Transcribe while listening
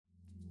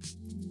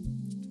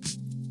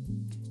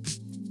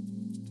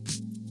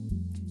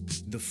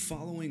The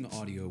following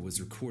audio was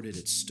recorded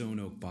at Stone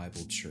Oak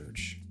Bible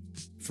Church.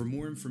 For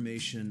more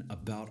information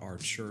about our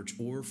church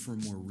or for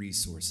more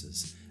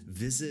resources,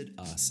 visit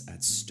us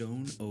at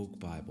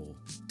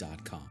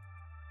stoneoakbible.com.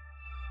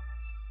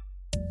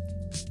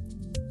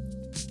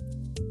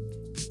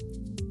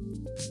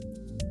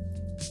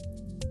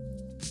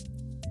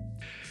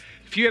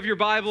 If you have your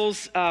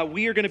Bibles,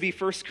 we are going to be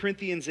 1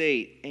 Corinthians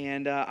 8,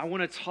 and I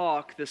want to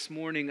talk this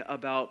morning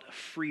about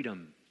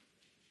freedom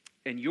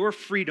and your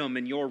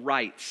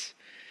rights.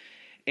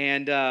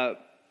 And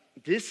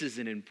this is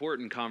an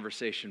important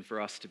conversation for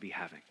us to be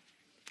having.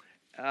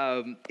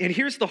 And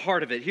here's the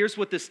heart of it. Here's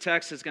what this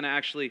text is going to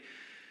actually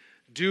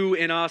do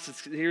in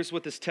us. Here's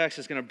what this text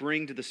is going to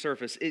bring to the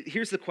surface.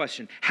 Here's the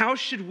question. How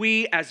should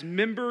we, as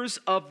members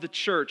of the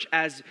church,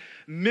 as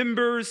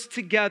members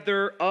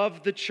together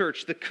of the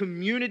church, the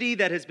community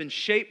that has been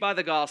shaped by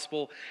the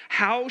gospel,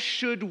 how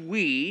should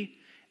we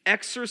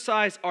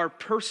exercise our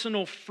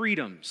personal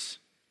freedoms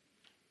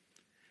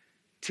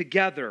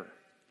together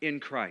in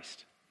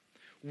Christ?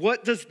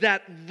 What does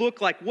that look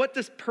like? What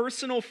does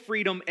personal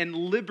freedom and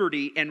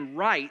liberty and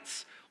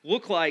rights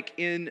look like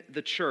in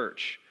the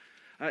church?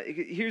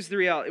 Here's the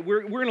reality.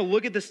 We're going to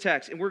look at this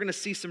text and we're going to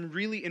see some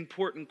really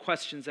important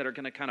questions that are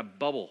going to kind of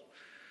bubble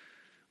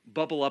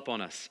up on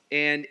us.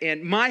 And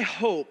my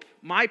hope,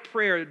 my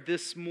prayer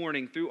this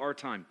morning through our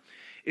time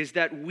is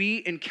that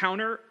we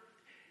encounter,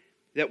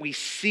 that we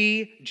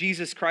see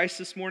Jesus Christ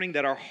this morning,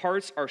 that our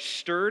hearts are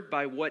stirred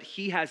by what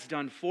He has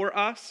done for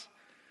us,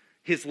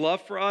 His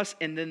love for us,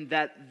 and then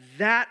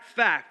that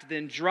fact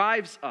then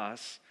drives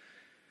us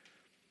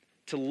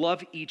to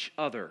love each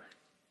other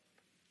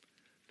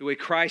the way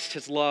Christ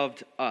has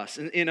loved us.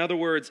 In other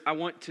words, I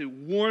want to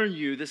warn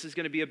you, this is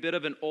going to be a bit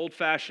of an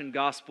old-fashioned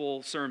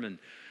gospel sermon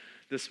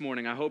this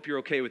morning. I hope you're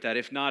okay with that.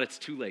 If not, it's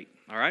too late,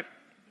 all right?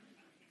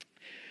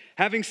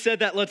 Having said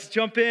that, let's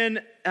jump in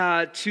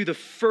to the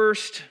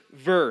first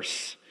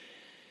verse.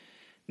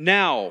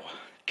 Now,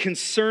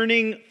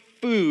 concerning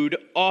food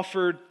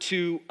offered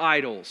to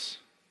idols.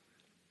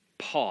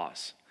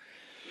 Pause.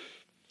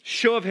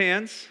 Show of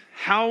hands,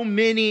 how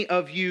many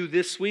of you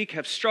this week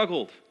have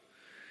struggled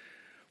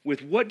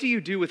with what do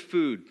you do with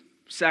food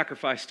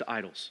sacrificed to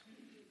idols?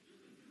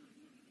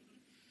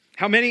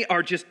 How many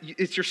are just,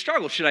 it's your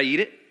struggle. Should I eat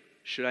it?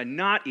 Should I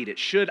not eat it?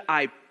 Should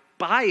I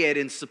buy it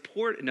and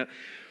support it? No.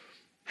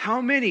 How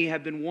many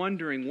have been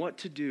wondering what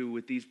to do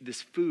with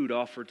this food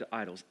offered to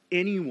idols?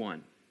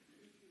 Anyone?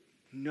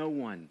 No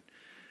one.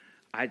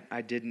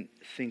 I didn't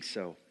think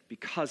so.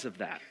 Because of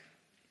that,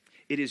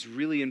 it is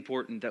really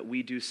important that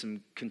we do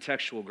some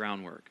contextual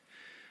groundwork.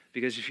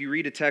 Because if you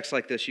read a text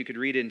like this, you could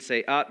read it and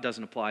say, it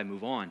doesn't apply,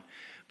 move on.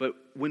 But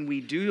when we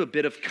do a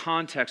bit of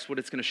context, what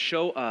it's going to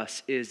show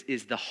us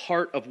is the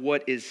heart of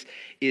what is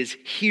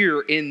here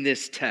in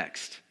this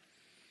text.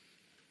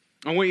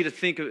 I want you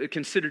to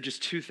consider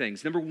just two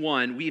things. Number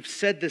one, we've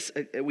said this,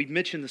 we've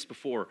mentioned this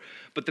before,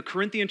 but the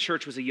Corinthian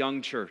church was a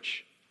young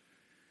church.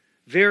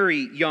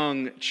 Very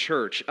young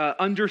church,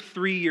 under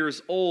 3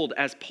 years old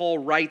as Paul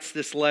writes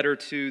this letter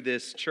to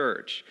this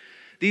church.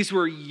 These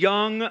were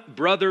young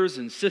brothers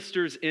and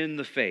sisters in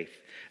the faith.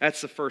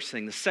 That's the first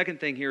thing. The second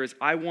thing here is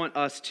I want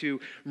us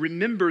to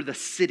remember the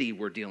city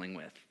we're dealing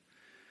with.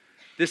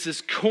 This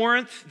is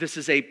Corinth. This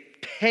is a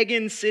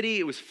pagan city.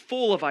 It was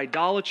full of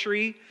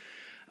idolatry.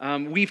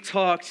 We've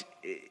talked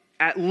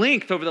at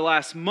length over the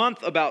last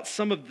month about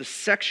some of the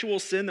sexual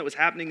sin that was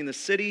happening in the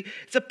city.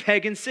 It's a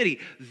pagan city.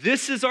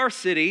 This is our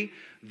city.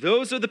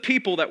 Those are the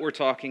people that we're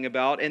talking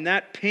about, and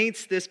that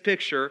paints this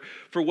picture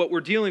for what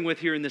we're dealing with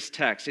here in this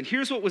text. And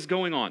here's what was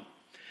going on.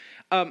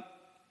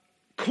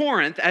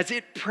 Corinth, as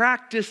it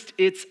practiced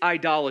its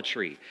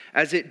idolatry,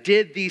 as it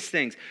did these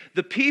things,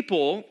 the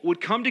people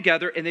would come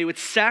together and they would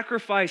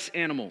sacrifice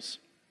animals.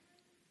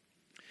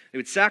 They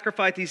would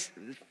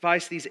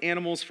sacrifice these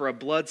animals for a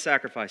blood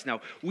sacrifice.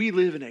 Now, we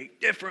live in a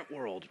different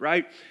world,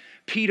 right?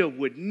 PETA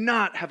would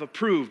not have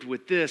approved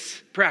with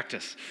this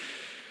practice.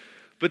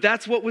 But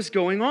that's what was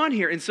going on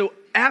here. And so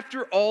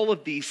after all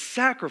of these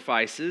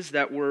sacrifices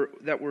that were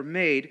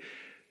made,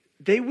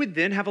 they would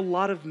then have a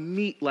lot of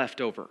meat left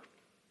over.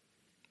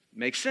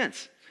 Makes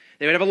sense.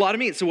 They would have a lot of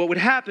meat. So what would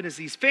happen is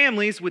these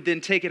families would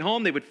then take it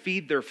home. They would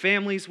feed their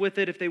families with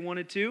it if they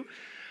wanted to.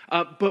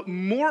 But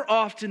more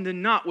often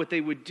than not, what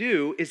they would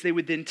do is they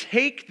would then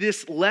take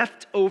this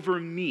leftover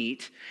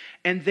meat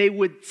and they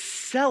would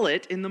sell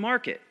it in the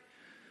market.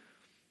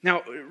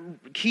 Now,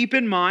 keep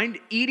in mind,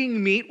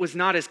 eating meat was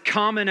not as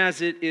common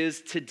as it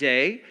is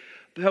today.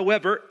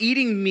 However,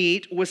 eating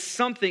meat was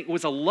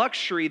a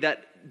luxury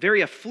that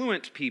very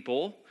affluent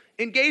people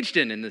engaged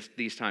in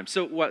these times.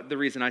 So the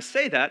reason I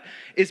say that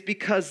is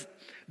because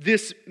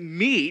this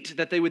meat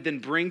that they would then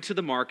bring to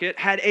the market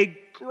had a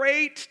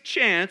great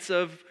chance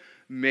of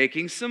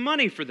making some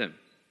money for them.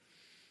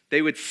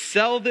 They would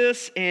sell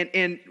this,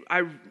 and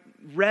I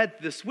read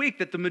this week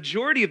that the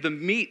majority of the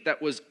meat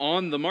that was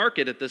on the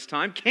market at this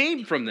time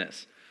came from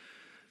this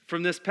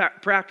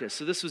practice.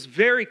 So this was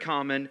very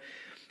common.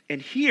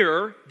 And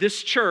here,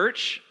 this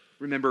church,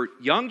 Remember,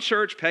 young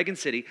church, pagan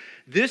city.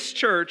 This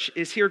church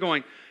is here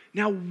going,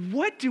 now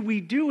what do we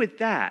do with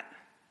that?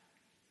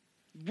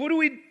 What do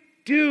we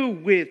do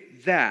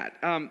with that?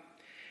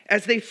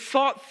 As they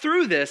thought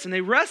through this and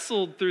they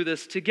wrestled through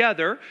this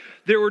together,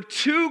 there were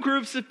two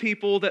groups of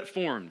people that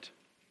formed.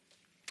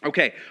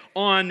 Okay,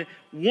 on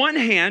one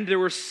hand, there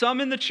were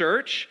some in the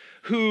church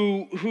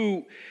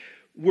who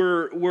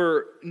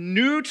were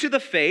new to the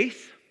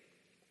faith.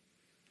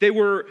 They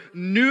were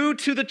new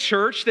to the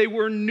church. They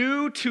were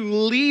new to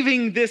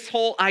leaving this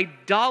whole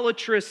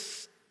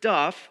idolatrous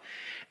stuff.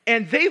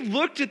 And they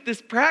looked at this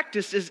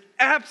practice as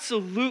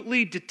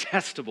absolutely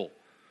detestable.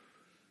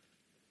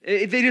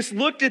 They just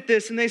looked at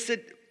this and they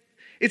said,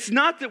 it's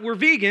not that we're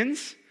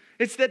vegans,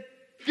 it's that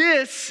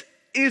this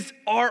is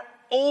our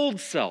old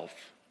self.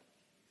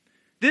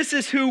 This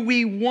is who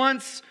we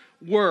once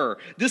were.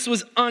 This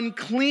was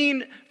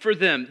unclean for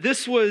them.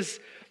 This was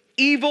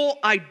evil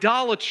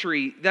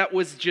idolatry that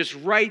was just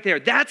right there.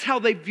 That's how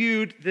they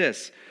viewed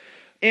this.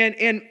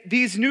 And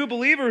these new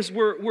believers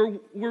were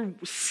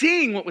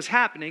seeing what was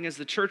happening as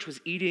the church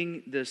was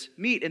eating this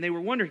meat. And they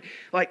were wondering,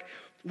 like,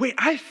 wait,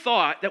 I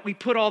thought that we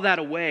put all that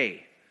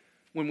away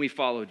when we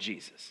followed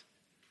Jesus.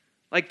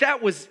 Like,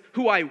 that was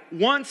who I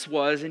once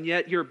was, and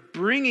yet you're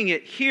bringing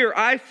it here.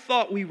 I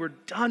thought we were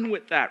done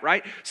with that,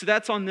 right? So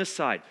that's on this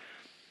side.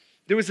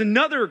 There was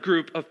another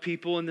group of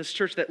people in this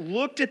church that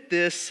looked at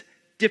this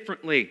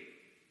differently.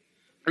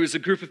 It was a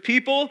group of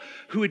people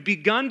who had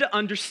begun to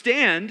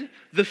understand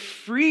the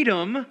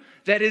freedom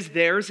that is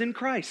theirs in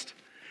Christ.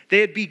 They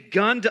had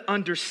begun to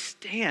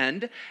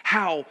understand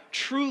how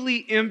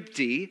truly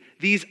empty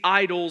these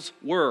idols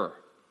were.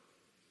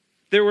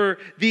 There were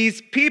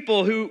these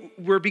people who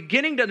were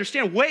beginning to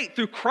understand, wait,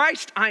 through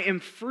Christ I am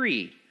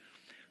free,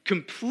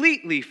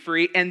 completely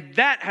free, and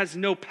that has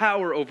no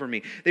power over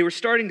me. They were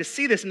starting to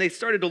see this, and they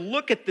started to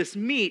look at this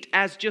meat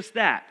as just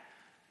that,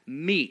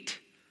 meat.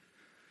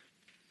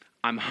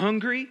 I'm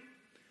hungry,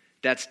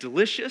 that's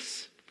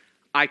delicious,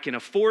 I can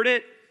afford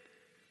it,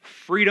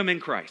 freedom in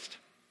Christ.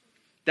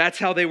 That's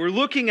how they were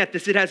looking at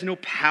this. It has no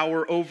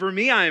power over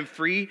me, I am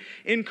free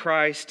in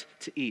Christ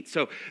to eat.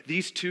 So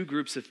these two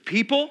groups of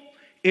people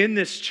in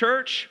this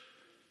church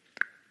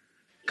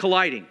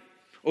colliding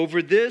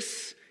over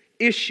this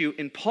issue,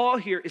 and Paul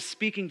here is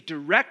speaking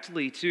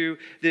directly to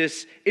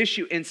this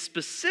issue, and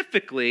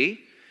specifically,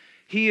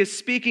 he is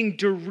speaking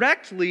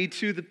directly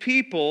to the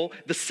people,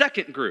 the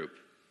second group,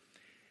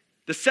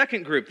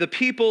 the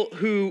people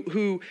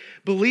who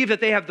believe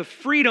that they have the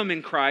freedom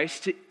in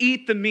Christ to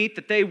eat the meat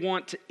that they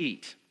want to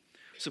eat.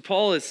 So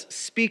Paul is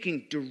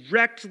speaking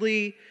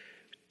directly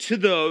to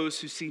those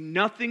who see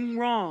nothing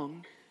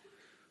wrong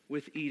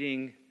with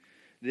eating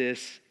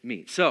this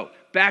meat. So,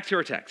 back to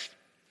our text.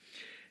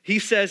 He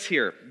says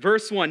here,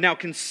 verse 1, now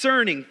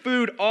concerning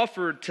food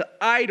offered to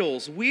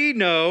idols, we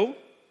know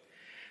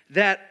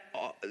that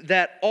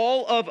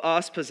all of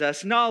us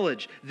possess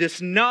knowledge. This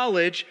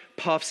knowledge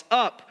puffs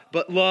up,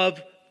 but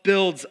love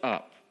builds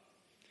up.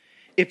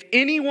 If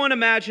anyone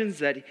imagines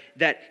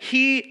that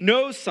he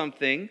knows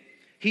something,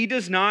 he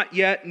does not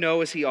yet know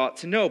as he ought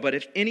to know. But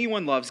if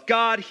anyone loves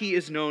God, he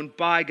is known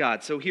by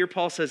God. So here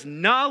Paul says,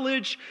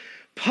 knowledge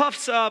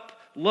puffs up,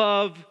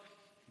 love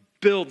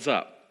builds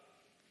up.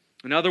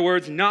 In other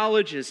words,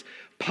 knowledge is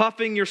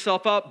puffing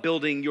yourself up,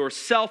 building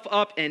yourself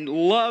up, and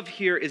love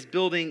here is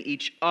building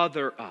each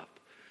other up.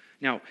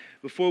 Now,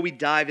 before we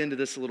dive into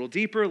this a little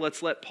deeper,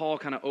 let's let Paul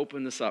kind of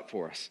open this up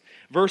for us.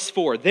 Verse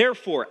 4,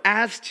 therefore,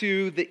 as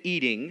to the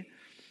eating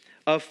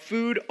of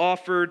food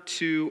offered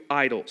to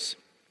idols,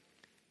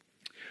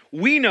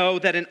 we know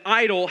that an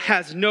idol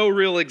has no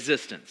real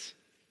existence.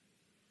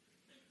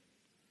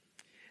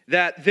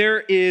 That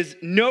there is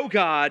no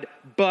God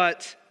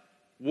but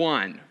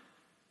one.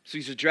 So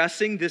he's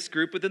addressing this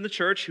group within the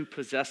church who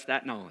possess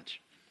that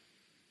knowledge.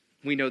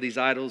 We know these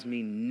idols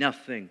mean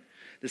nothing.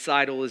 This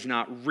idol is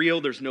not real.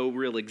 There's no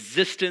real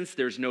existence.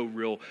 There's no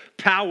real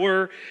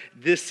power.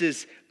 This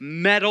is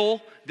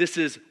metal. This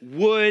is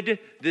wood.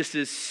 This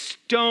is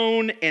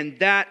stone. And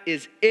that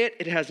is it.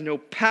 It has no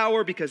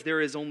power because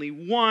there is only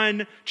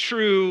one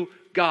true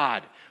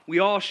God. We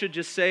all should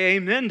just say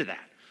amen to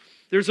that.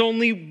 There's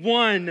only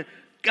one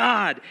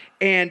God.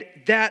 And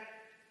that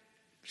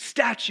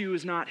statue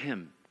is not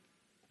him.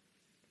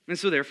 And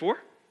so therefore,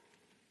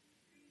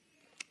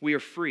 we are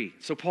free.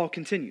 So Paul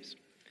continues.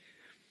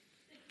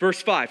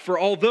 Verse 5, for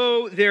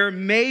although there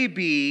may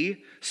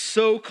be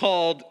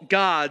so-called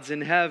gods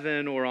in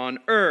heaven or on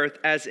earth,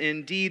 as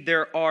indeed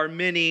there are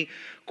many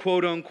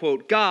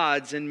quote-unquote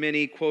gods and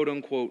many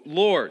quote-unquote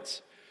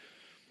lords,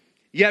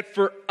 yet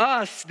for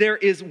us there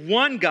is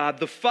one God,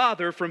 the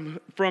Father, from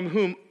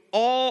whom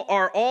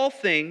all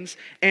things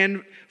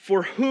and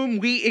for whom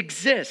we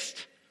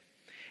exist,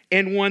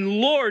 and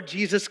one Lord,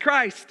 Jesus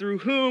Christ, through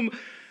whom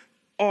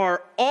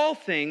are all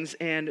things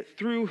and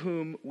through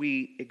whom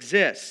we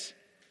exist.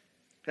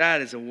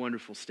 That is a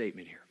wonderful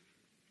statement here.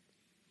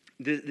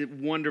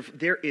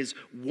 There is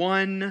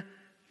one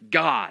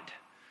God.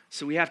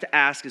 So we have to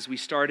ask as we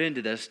start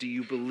into this, do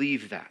you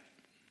believe that?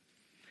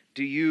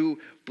 Do you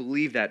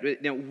believe that?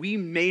 Now, we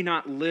may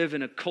not live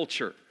in a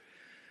culture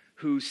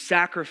who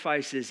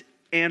sacrifices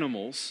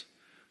animals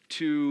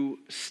to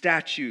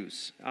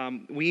statues.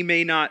 We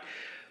may not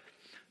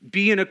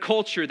be in a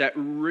culture that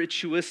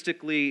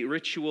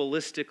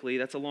ritualistically,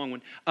 that's a long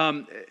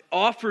one,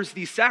 offers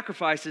these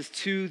sacrifices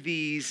to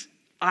these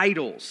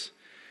idols.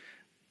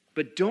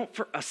 But don't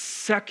for a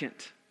second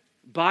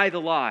buy the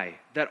lie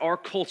that our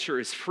culture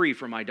is free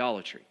from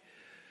idolatry.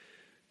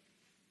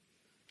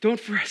 Don't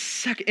for a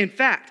second. In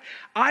fact,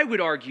 I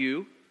would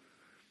argue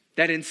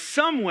that in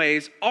some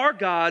ways our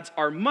gods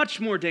are much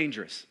more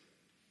dangerous.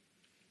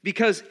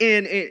 Because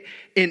in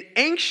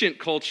ancient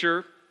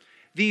culture,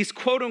 these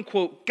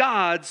quote-unquote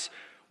gods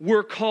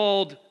were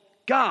called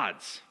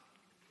gods.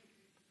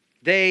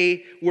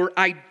 They were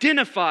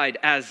identified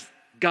as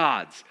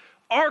gods.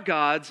 Our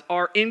gods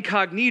are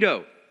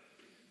incognito.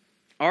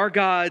 Our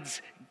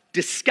gods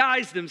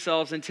disguise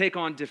themselves and take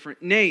on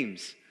different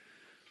names.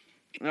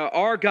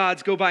 Our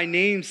gods go by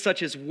names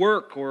such as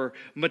work or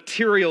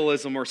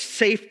materialism or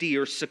safety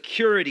or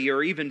security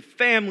or even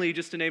family,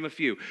 just to name a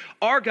few.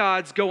 Our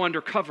gods go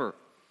undercover.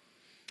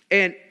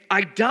 And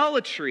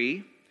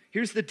idolatry,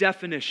 here's the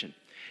definition.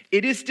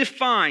 It is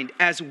defined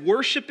as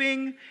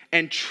worshiping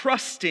and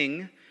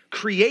trusting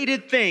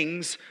created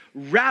things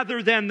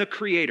rather than the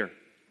Creator.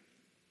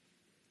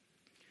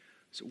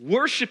 So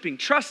worshiping,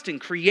 trusting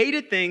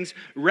created things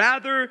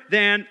rather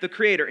than the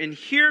Creator. And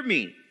hear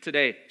me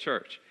today,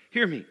 church.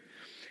 Hear me.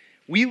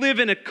 We live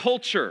in a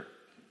culture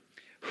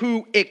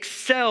who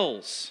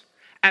excels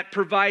at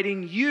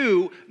providing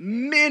you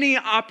many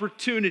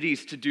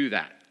opportunities to do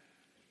that.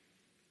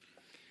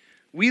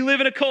 We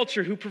live in a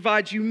culture who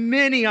provides you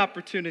many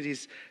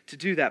opportunities to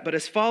do that. But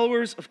as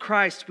followers of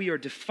Christ, we are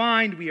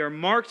defined, we are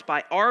marked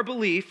by our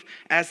belief,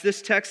 as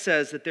this text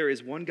says, that there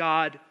is one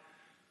God,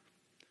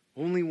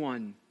 only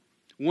one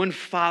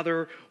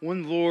Father,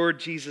 one Lord,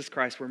 Jesus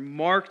Christ. We're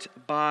marked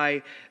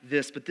by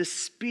this, but this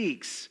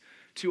speaks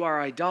to our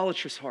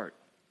idolatrous heart.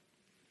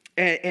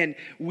 And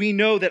we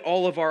know that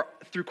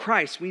through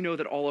Christ, we know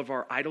that all of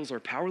our idols are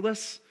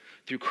powerless.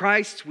 Through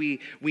Christ, we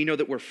know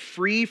that we're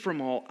free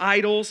from all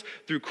idols.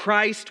 Through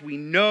Christ, we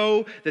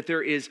know that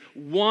there is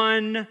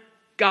one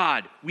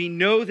God. We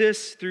know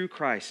this through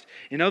Christ.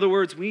 In other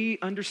words, we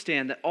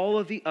understand that all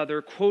of the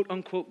other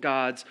quote-unquote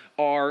gods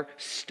are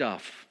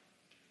stuff.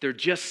 They're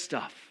just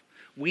stuff.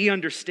 We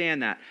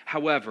understand that.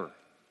 However,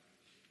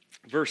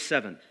 verse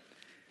 7,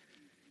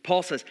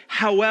 Paul says,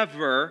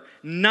 however,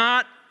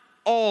 not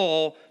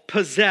all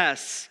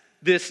possess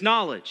this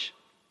knowledge.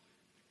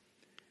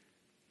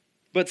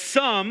 But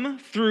some,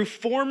 through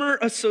former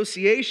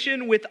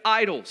association with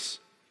idols,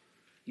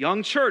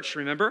 young church,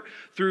 remember,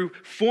 through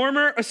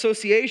former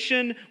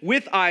association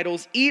with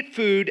idols, eat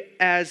food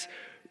as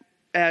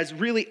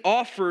really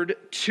offered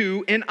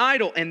to an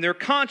idol, and their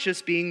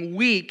conscience, being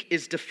weak,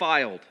 is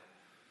defiled.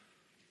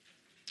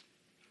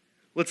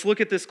 Let's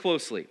look at this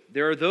closely.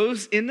 There are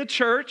those in the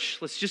church,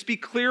 let's just be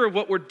clear of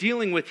what we're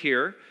dealing with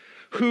here,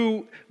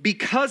 who,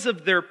 because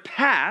of their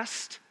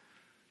past,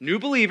 new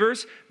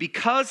believers,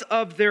 because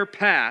of their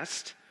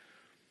past,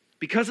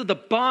 because of the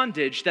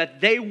bondage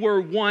that they were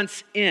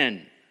once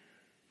in,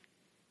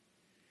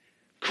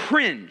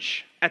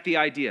 cringe at the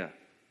idea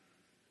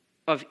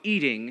of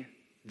eating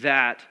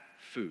that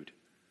food.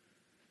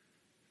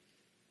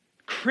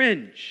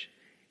 Cringe.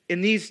 In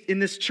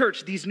this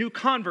church, these new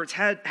converts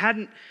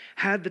hadn't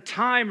had the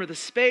time or the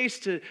space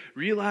to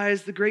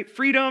realize the great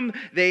freedom.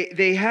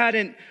 They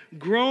hadn't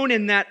grown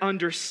in that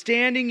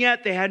understanding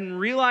yet. They hadn't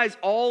realized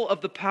all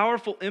of the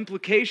powerful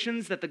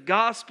implications that the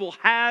gospel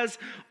has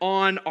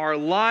on our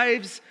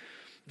lives.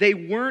 They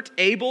weren't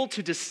able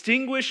to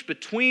distinguish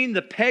between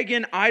the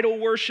pagan idol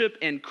worship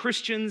and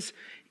Christians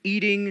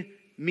eating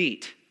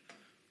meat.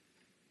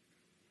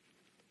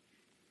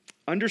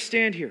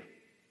 Understand here,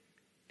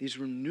 these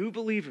were new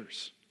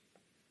believers.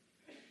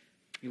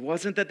 It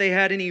wasn't that they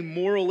had any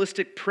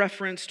moralistic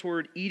preference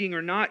toward eating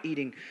or not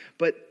eating,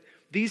 but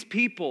these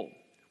people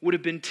would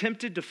have been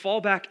tempted to fall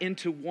back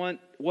into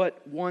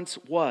what once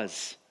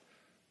was.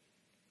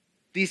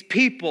 These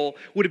people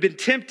would have been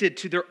tempted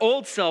to their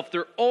old self,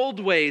 their old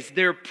ways,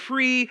 their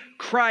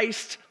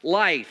pre-Christ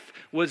life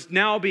was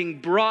now being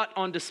brought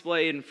on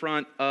display in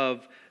front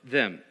of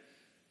them.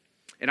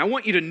 And I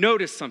want you to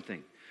notice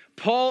something.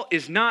 Paul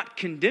is not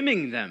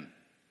condemning them.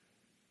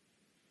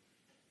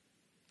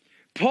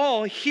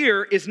 Paul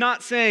here is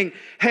not saying,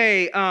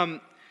 hey,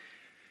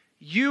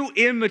 you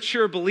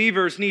immature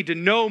believers need to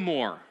know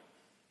more.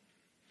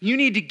 You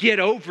need to get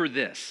over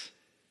this.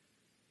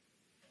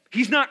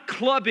 He's not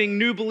clubbing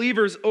new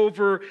believers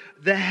over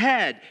the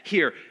head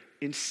here.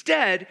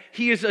 Instead,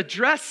 he is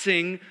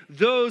addressing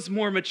those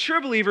more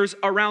mature believers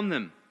around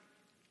them.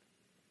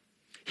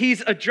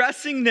 He's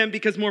addressing them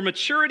because more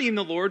maturity in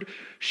the Lord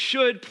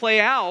should play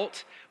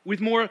out with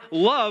more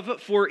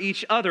love for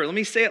each other. Let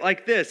me say it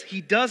like this.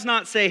 He does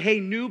not say, hey,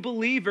 new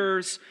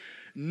believers,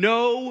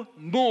 know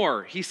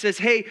more. He says,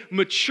 hey,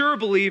 mature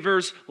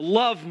believers,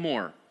 love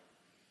more.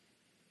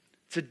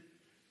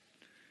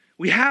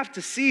 We have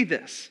to see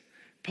this.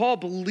 Paul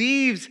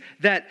believes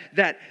that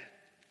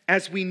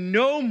as we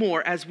know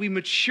more, as we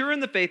mature in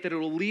the faith, that it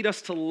will lead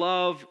us to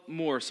love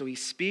more. So he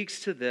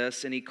speaks to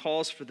this, and he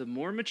calls for the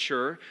more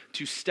mature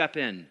to step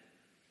in.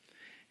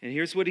 And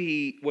here's what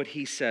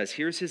he says.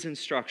 Here's his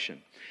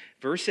instruction.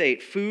 Verse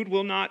 8, food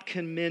will not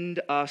commend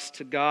us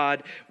to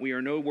God. We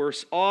are no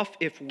worse off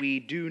if we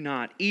do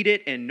not eat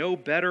it, and no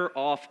better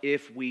off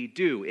if we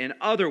do. In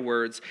other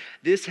words,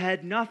 this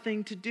had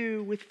nothing to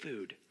do with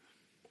food.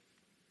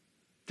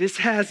 This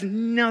has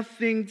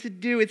nothing to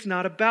do. It's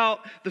not about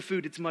the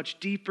food. It's much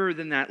deeper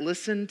than that.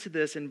 Listen to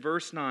this in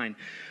verse 9.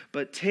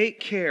 But take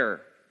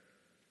care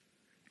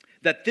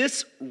that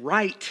this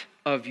right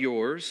of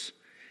yours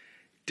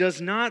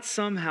does not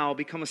somehow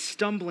become a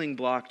stumbling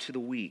block to the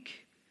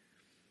weak.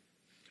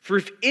 For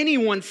if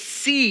anyone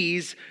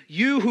sees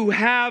you who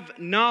have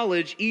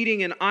knowledge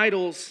eating in an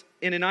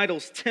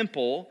idol's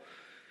temple,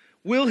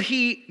 will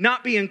he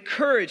not be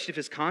encouraged if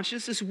his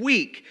conscience is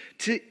weak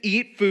to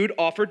eat food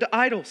offered to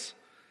idols?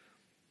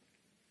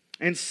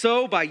 And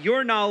so by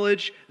your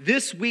knowledge,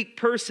 this weak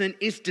person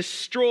is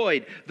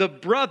destroyed, the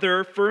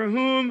brother for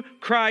whom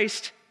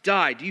Christ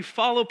died. Do you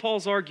follow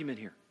Paul's argument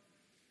here?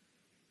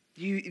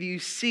 You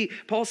see,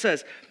 Paul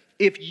says,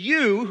 if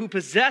you who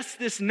possess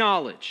this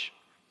knowledge,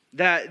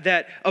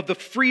 that of the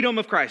freedom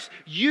of Christ,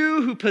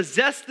 you who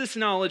possess this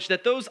knowledge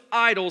that those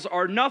idols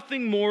are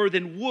nothing more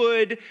than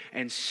wood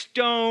and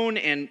stone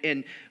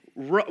and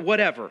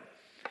whatever.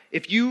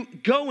 If you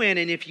go in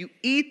and if you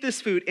eat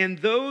this food, and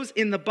those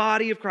in the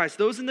body of Christ,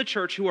 those in the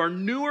church who are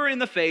newer in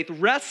the faith,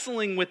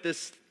 wrestling with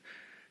this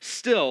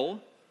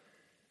still,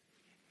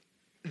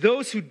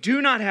 those who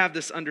do not have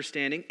this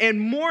understanding, and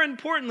more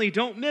importantly,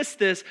 don't miss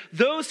this,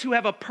 those who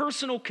have a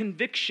personal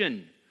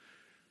conviction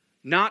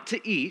not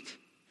to eat,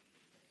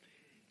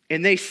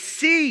 and they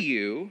see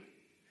you,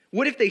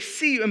 what if they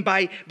see you, and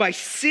by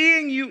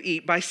seeing you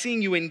eat, by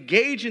seeing you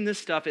engage in this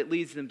stuff, it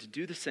leads them to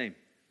do the same.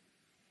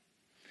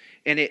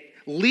 And it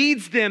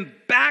leads them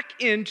back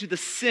into the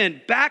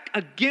sin, back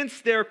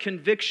against their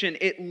conviction.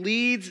 It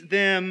leads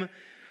them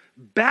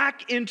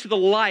back into the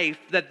life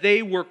that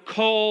they were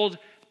called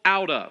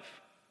out of.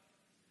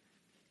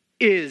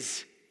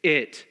 Is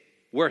it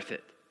worth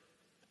it?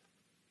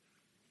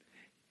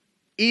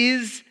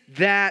 Is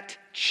that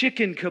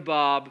chicken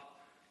kebab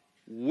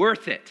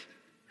worth it?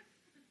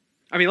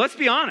 I mean, let's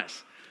be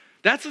honest.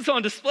 That's what's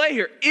on display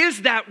here.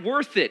 Is that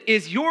worth it?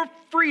 Is your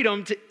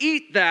freedom to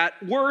eat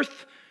that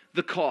worth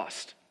the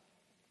cost?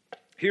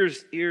 Here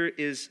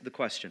is the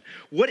question.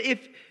 What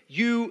if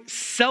you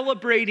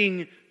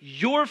celebrating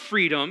your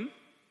freedom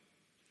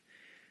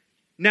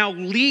now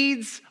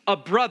leads a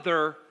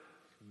brother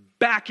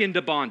back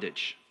into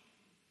bondage?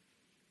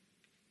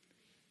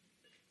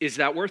 Is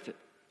that worth it?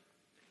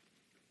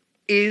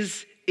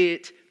 Is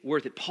it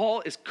worth it?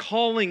 Paul is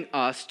calling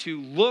us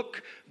to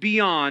look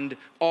beyond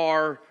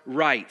our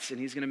rights. And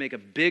he's going to make a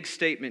big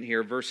statement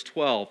here, verse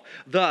 12.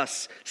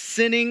 Thus,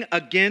 sinning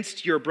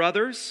against your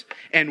brothers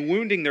and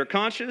wounding their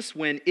conscience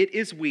when it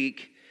is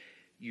weak,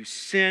 you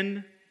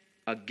sin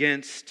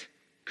against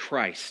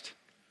Christ.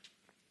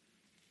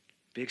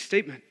 Big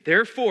statement.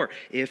 Therefore,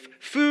 if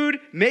food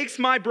makes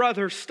my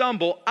brother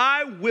stumble,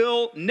 I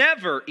will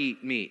never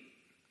eat meat,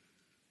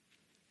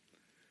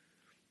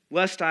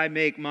 lest I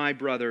make my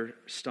brother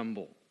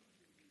stumble.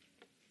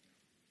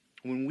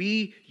 When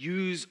we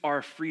use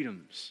our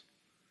freedoms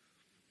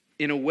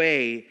in a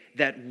way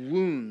that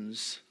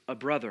wounds a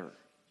brother,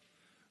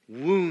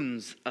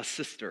 wounds a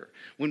sister,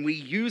 when we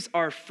use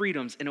our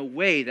freedoms in a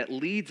way that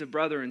leads a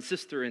brother and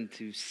sister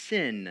into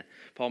sin,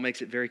 Paul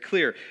makes it very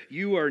clear,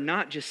 you are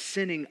not just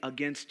sinning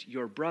against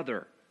your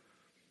brother,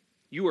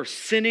 you are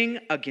sinning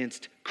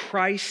against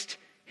Christ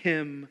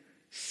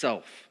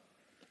himself.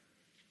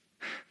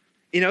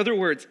 In other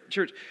words,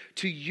 church,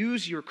 to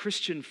use your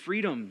Christian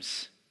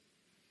freedoms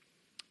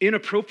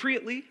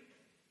inappropriately,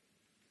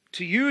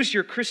 to use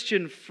your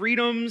Christian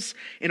freedoms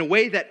in a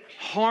way that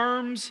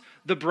harms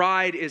the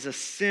bride is a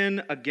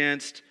sin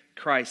against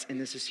Christ.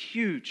 And this is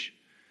huge.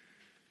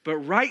 But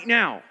right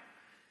now,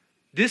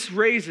 this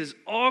raises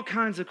all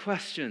kinds of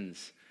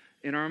questions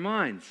in our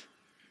minds.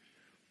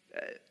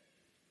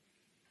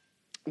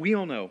 We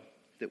all know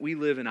that we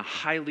live in a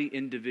highly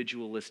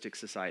individualistic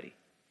society.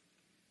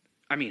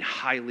 I mean,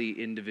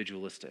 highly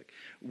individualistic.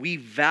 We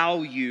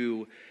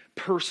value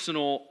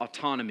personal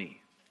autonomy.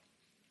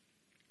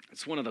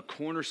 It's one of the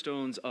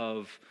cornerstones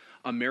of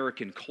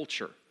American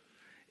culture.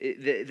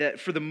 That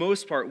for the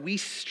most part, we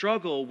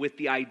struggle with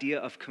the idea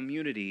of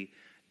community,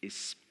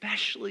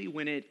 especially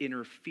when it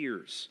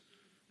interferes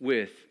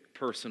with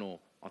personal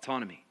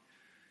autonomy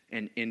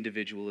and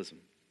individualism.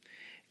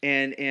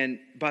 And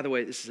by the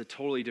way, this is a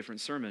totally different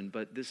sermon,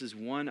 but this is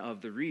one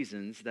of the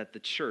reasons that the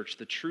church,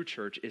 the true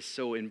church, is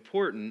so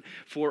important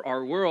for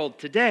our world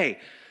today.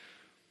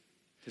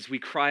 As we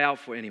cry out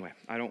for, anyway,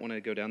 I don't want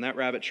to go down that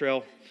rabbit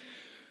trail.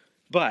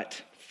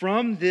 But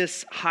from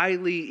this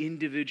highly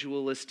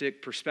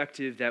individualistic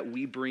perspective that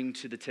we bring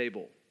to the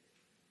table,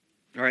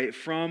 all right,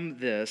 from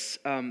this,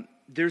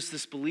 there's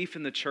this belief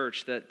in the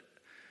church that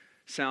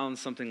sounds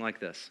something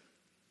like this.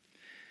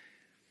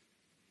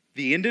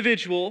 The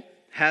individual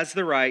has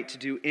the right to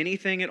do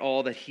anything at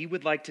all that he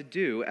would like to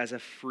do as a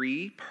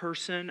free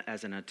person,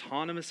 as an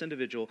autonomous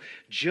individual,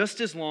 just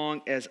as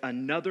long as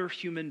another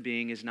human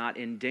being is not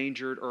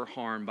endangered or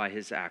harmed by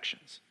his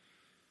actions.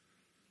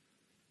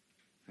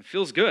 It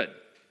feels good,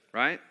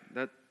 right?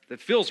 That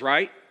feels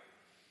right.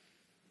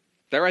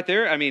 That right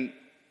there,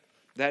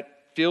 that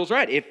feels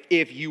right.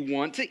 If you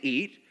want to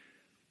eat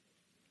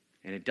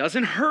and it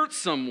doesn't hurt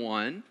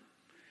someone,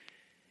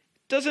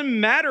 it doesn't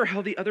matter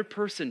how the other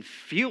person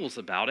feels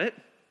about it.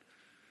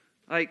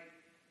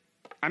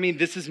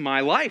 This is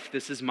my life.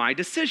 This is my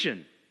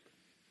decision.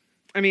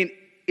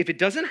 If it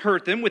doesn't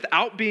hurt them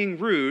without being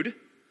rude,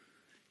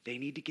 they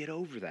need to get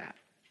over that.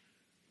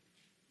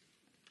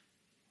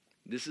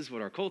 This is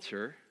what our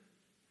culture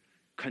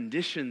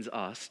conditions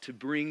us to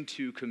bring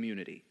to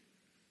community.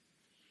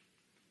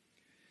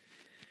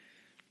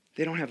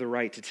 They don't have the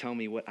right to tell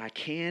me what I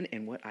can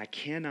and what I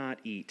cannot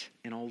eat.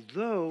 And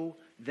although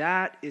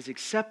that is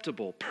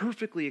acceptable,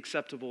 perfectly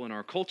acceptable in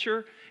our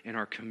culture, in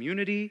our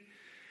community,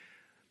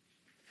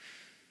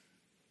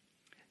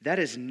 that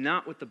is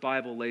not what the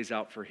Bible lays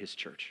out for his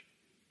church.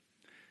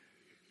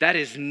 That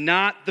is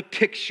not the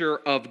picture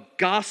of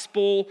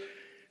gospel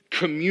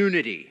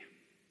community.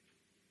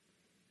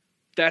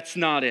 That's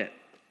not it.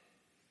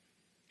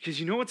 Because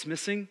you know what's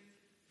missing?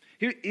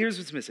 Here's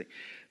what's missing.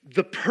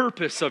 The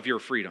purpose of your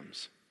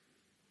freedoms.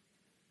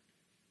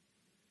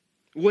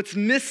 What's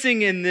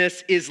missing in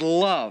this is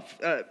love.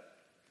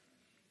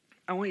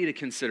 I want you to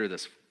consider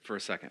this for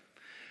a second.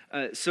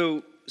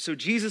 So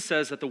Jesus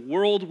says that the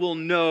world will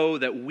know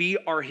that we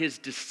are his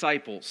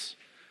disciples.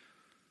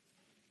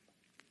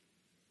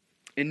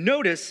 And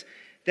notice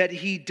that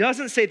he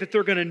doesn't say that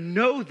they're going to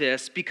know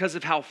this because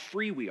of how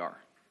free we are.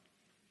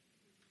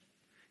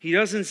 He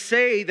doesn't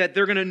say that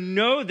they're going to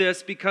know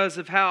this because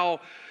of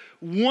how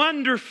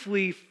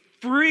wonderfully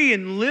free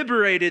and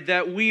liberated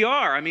that we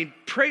are.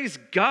 Praise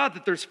God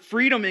that there's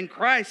freedom in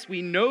Christ.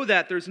 We know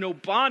that. There's no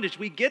bondage.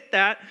 We get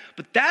that.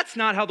 But that's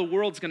not how the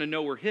world's going to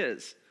know we're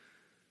his.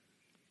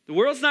 The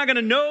world's not going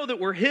to know that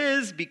we're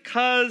his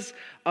because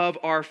of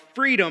our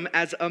freedom,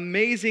 as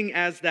amazing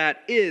as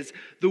that is.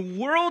 The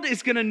world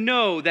is going to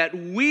know that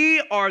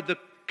we are the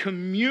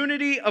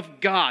community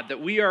of God,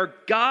 that we are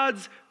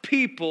God's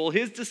people,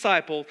 his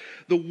disciples.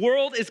 The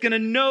world is going to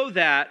know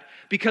that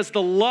because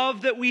the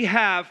love that we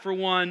have for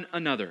one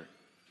another.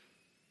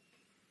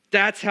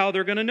 That's how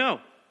they're going to know.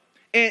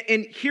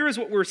 And here's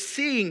what we're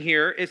seeing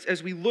here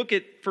as we look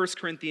at 1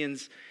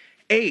 Corinthians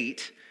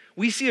 8.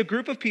 We see a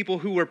group of people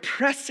who were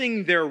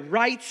pressing their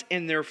rights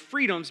and their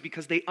freedoms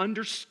because they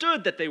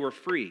understood that they were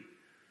free.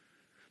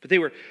 But they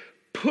were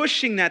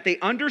pushing that. They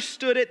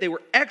understood it. They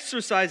were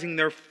exercising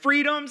their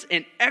freedoms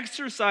and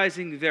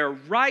exercising their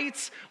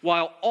rights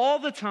while all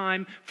the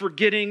time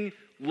forgetting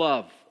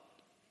love.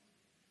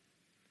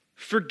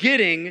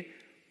 Forgetting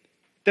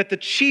that the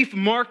chief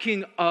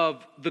marking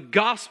of the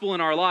gospel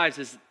in our lives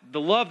is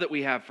the love that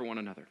we have for one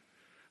another.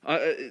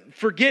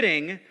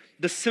 Forgetting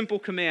the simple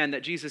command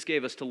that Jesus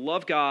gave us to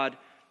love God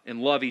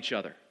and love each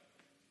other.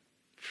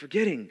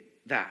 Forgetting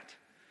that.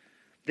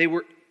 They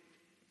were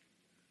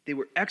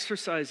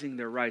exercising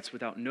their rights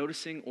without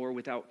noticing or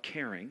without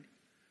caring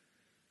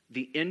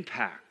the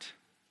impact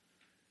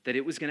that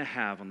it was going to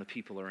have on the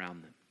people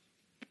around them,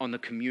 on the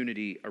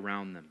community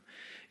around them.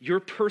 Your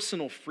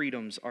personal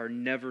freedoms are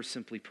never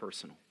simply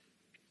personal.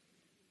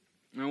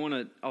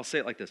 I'll say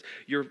it like this.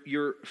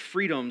 Your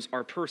freedoms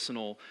are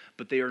personal,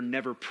 but they are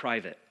never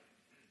private.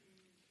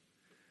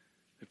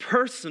 They're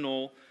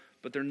personal,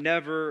 but they're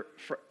never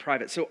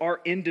private. So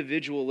our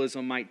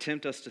individualism might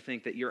tempt us to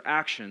think that your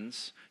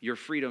actions, your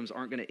freedoms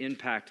aren't going to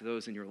impact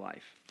those in your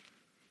life.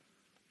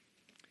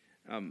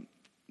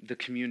 The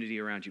community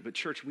around you. But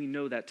church, we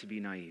know that to be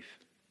naive.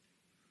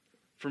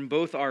 From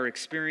both our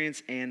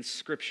experience and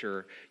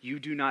Scripture, you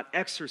do not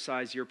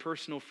exercise your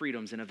personal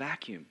freedoms in a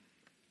vacuum.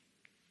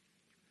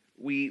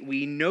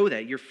 We know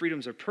that your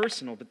freedoms are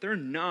personal, but they're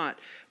not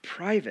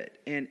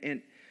private.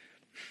 And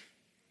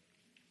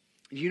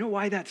you know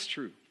why that's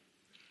true?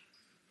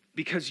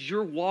 Because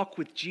your walk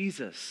with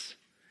Jesus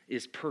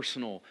is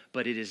personal,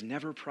 but it is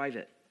never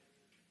private.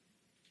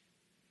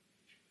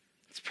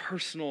 It's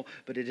personal,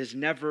 but it is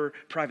never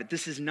private.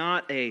 This is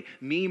not a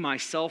me,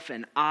 myself,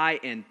 and I,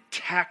 and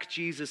tack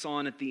Jesus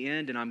on at the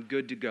end, and I'm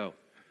good to go.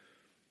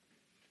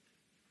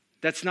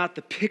 That's not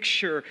the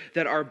picture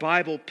that our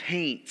Bible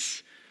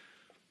paints.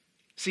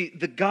 See,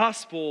 the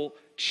gospel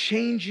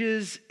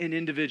changes an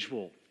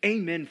individual.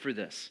 Amen for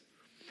this.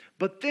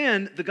 But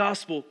then the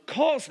gospel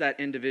calls that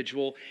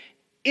individual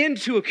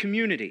into a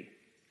community.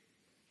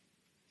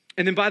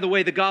 And then, by the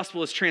way, the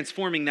gospel is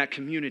transforming that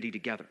community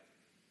together.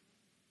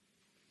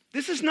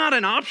 This is not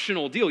an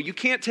optional deal. You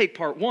can't take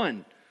part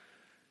one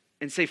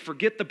and say,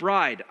 forget the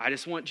bride. I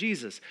just want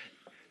Jesus.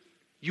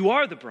 You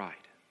are the bride.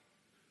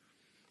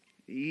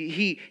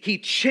 He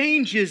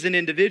changes an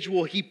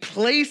individual. He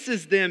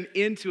places them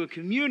into a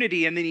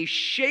community, and then he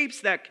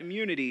shapes that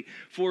community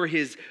for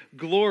his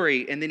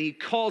glory, and then he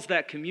calls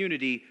that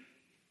community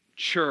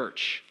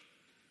church.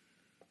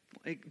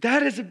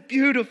 That is a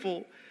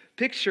beautiful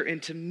picture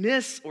and to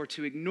miss or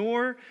to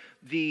ignore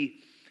the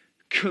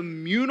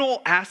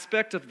communal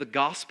aspect of the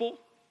gospel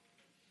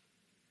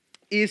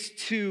is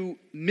to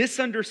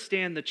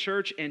misunderstand the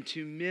church and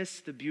to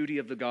miss the beauty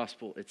of the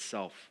gospel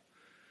itself.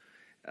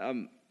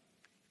 I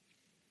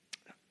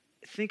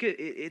think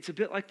it's a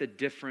bit like the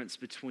difference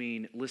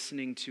between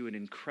listening to an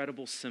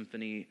incredible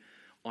symphony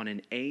on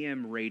an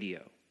AM radio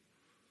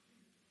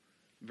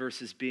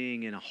versus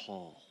being in a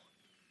hall.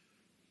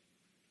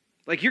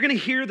 Like, you're going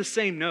to hear the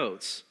same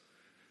notes.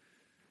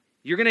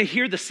 You're going to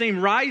hear the same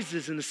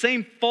rises and the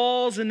same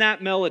falls in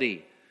that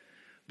melody.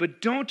 But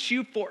don't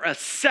you for a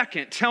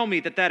second tell me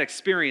that that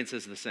experience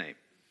is the same.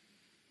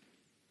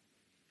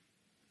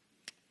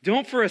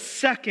 Don't for a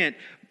second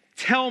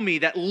tell me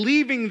that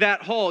leaving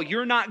that hall,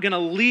 you're not going to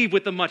leave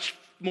with a much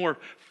more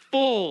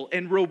full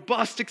and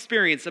robust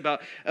experience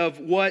of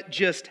what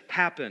just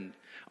happened.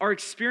 Our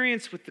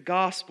experience with the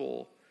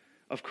gospel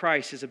of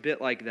Christ is a bit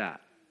like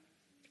that.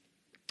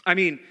 I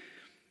mean,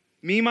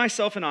 me,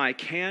 myself, and I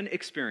can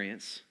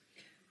experience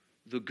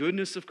the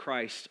goodness of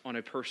Christ on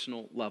a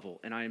personal level,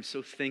 and I am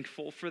so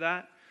thankful for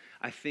that.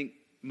 I think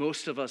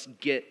most of us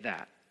get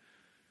that.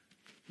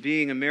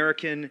 Being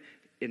American,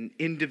 an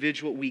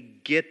individual, we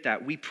get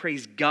that. We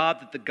praise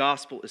God that the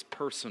gospel is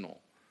personal.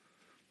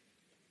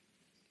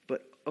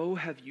 But oh,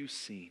 have you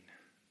seen?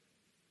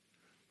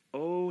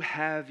 Oh,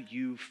 have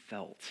you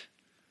felt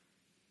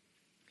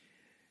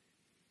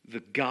the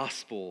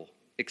gospel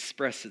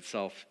express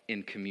itself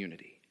in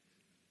community?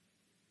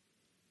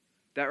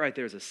 That right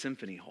there is a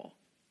symphony hall.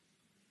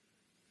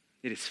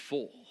 It is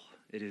full,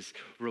 it is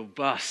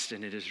robust,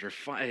 and it is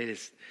refined.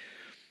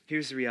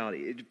 Here's the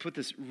reality. To put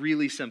this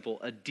really simple,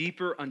 a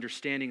deeper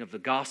understanding of the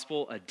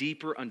gospel, a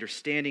deeper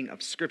understanding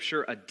of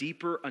Scripture, a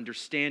deeper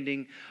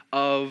understanding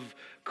of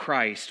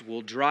Christ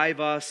will drive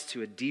us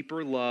to a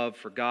deeper love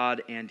for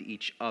God and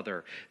each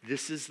other.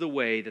 This is the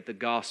way that the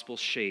gospel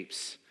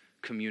shapes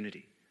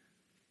community.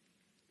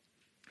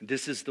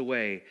 This is the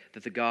way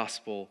that the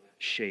gospel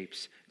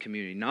shapes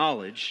community.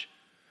 Knowledge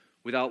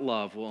without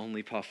love will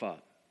only puff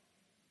up.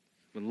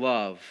 When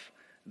love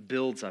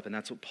builds up, and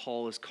that's what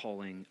Paul is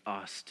calling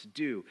us to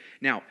do.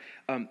 Now,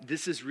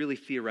 this is really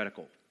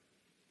theoretical.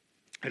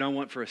 And I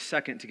want for a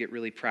second to get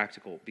really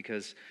practical,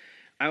 because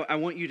I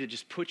want you to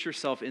just put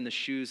yourself in the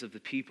shoes of the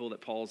people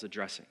that Paul is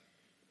addressing.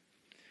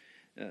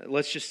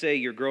 Let's just say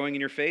you're growing in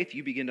your faith.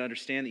 You begin to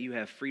understand that you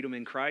have freedom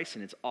in Christ,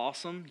 and it's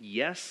awesome.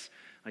 Yes.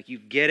 Like, you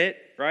get it,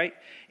 right?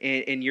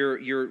 And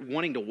you're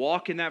wanting to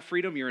walk in that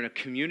freedom. You're in a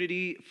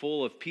community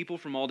full of people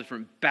from all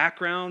different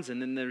backgrounds,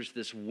 and then there's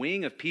this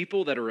wing of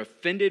people that are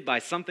offended by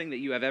something that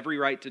you have every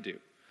right to do.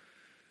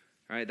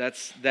 All right,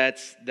 that's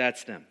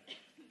them.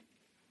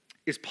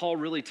 Is Paul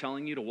really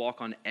telling you to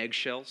walk on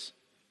eggshells?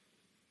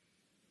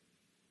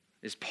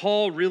 Is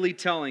Paul really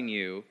telling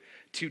you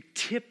to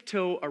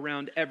tiptoe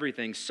around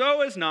everything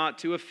so as not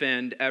to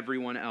offend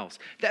everyone else?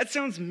 That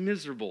sounds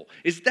miserable.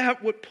 Is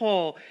that what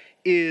Paul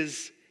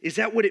is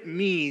that what it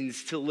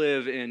means to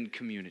live in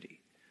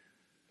community?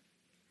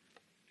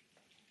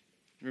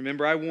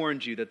 Remember, I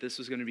warned you that this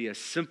was going to be a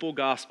simple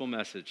gospel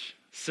message,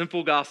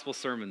 simple gospel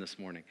sermon this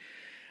morning.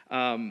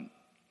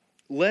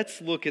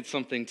 Let's look at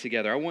something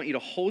together. I want you to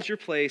hold your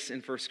place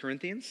in 1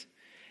 Corinthians,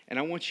 and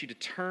I want you to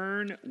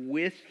turn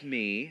with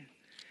me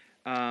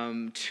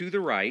to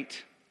the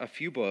right, a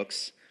few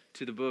books,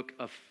 to the book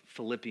of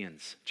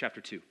Philippians,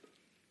 chapter 2.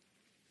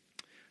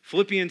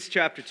 Philippians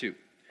chapter 2.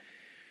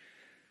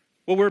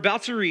 What we're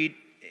about to read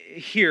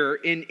here,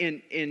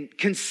 in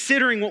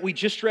considering what we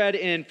just read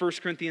in 1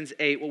 Corinthians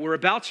 8, what we're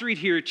about to read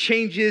here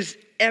changes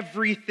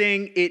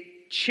everything.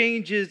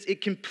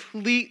 It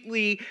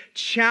completely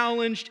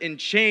challenged and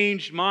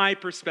changed my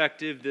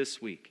perspective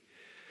this week.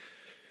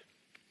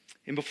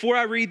 And before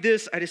I read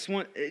this, I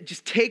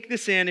just take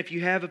this in. If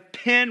you have a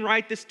pen,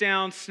 write this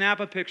down,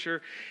 snap a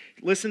picture.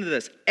 Listen to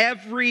this.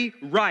 Every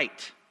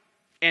right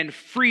and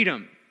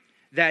freedom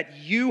that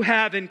you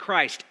have in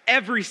Christ,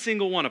 every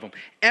single one of them,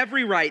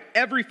 every right,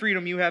 every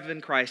freedom you have in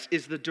Christ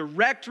is the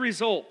direct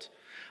result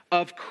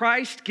of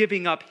Christ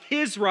giving up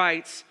his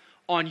rights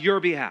on your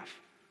behalf.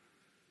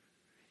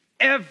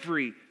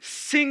 Every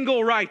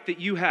single right that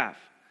you have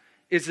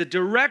is a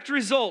direct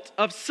result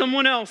of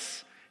someone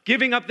else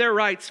giving up their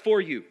rights for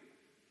you.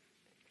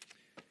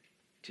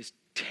 Just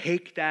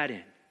take that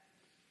in.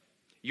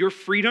 Your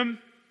freedom,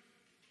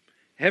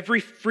 every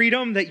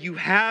freedom that you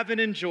have and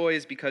enjoy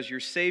is because your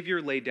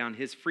Savior laid down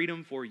his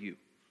freedom for you.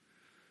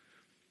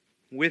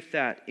 With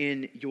that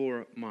in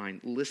your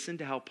mind, listen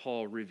to how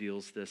Paul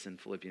reveals this in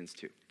Philippians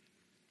 2.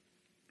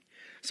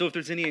 So if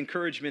there's any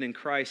encouragement in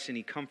Christ,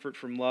 any comfort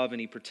from love,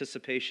 any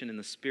participation in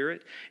the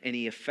Spirit,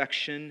 any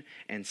affection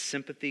and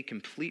sympathy,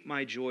 complete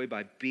my joy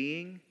by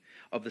being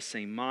of the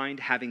same mind,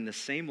 having the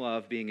same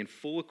love, being in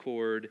full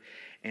accord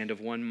and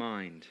of one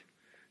mind.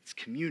 It's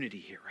community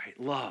here, right?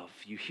 Love.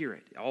 You hear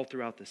it all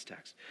throughout this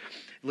text.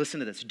 Listen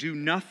to this. Do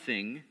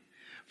nothing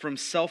from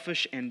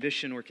selfish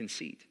ambition or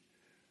conceit,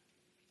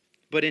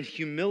 but in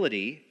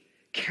humility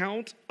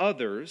count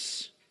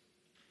others,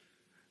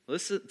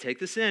 listen, take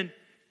this in,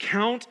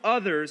 count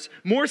others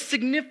more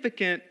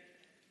significant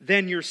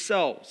than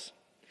yourselves.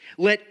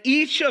 Let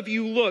each of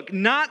you look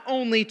not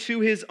only to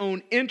his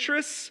own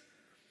interests,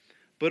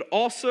 but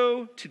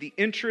also to the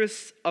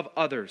interests of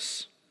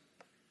others.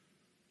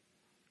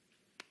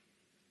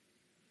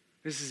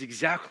 This is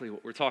exactly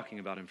what we're talking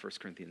about in 1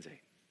 Corinthians 8.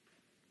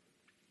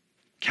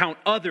 Count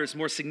others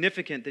more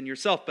significant than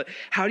yourself. But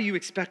how do you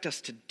expect us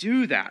to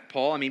do that,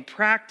 Paul? I mean,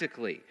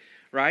 practically,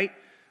 right?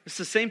 It's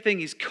the same thing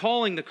he's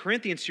calling the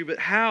Corinthians to, but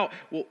how?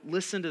 Well,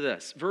 listen to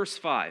this. Verse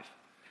 5.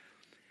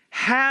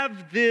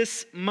 Have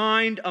this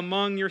mind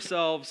among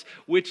yourselves,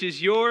 which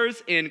is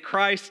yours in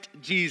Christ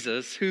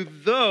Jesus, who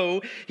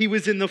though he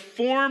was in the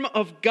form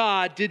of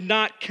God, did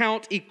not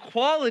count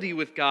equality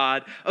with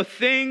God a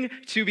thing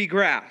to be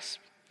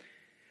grasped,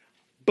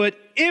 but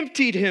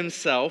emptied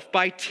himself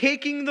by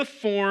taking the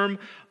form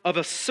of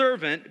a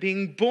servant,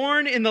 being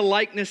born in the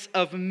likeness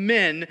of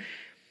men,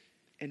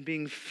 and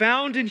being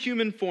found in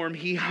human form,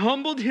 he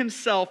humbled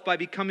himself by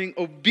becoming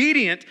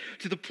obedient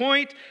to the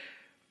point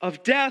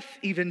of death,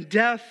 even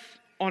death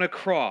on a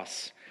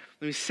cross.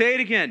 Let me say it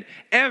again.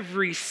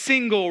 Every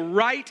single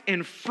right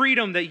and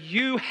freedom that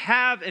you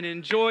have and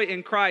enjoy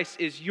in Christ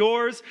is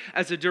yours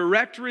as a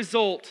direct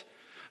result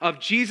of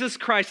Jesus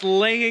Christ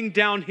laying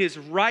down his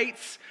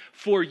rights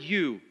for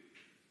you.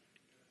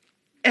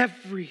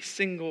 Every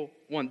single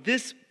one.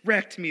 This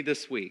wrecked me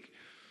this week.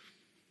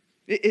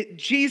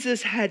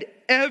 Jesus had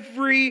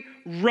every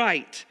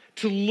right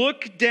to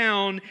look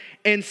down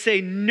and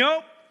say,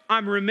 nope,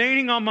 I'm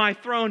remaining on my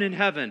throne in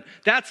heaven.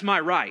 That's my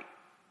right.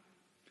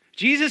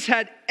 Jesus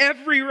had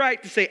every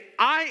right to say,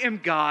 I am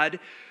God.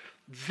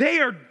 They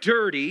are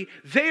dirty.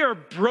 They are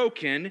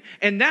broken.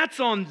 And that's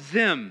on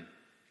them.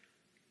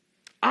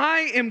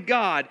 I am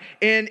God.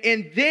 And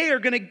they are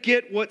going to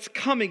get what's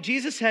coming.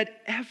 Jesus had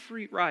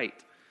every right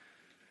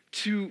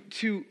to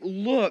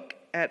look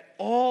at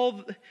all.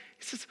 He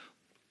says,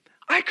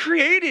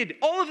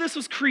 all of this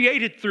was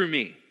created through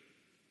me.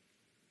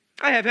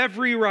 I have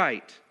every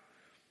right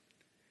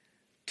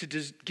to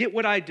get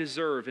what I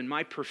deserve in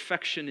my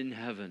perfection in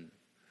heaven.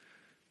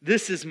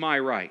 This is my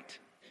right.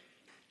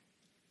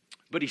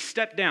 But he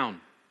stepped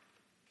down.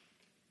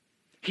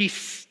 He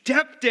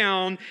stepped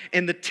down,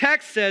 and the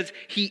text says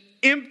he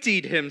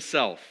emptied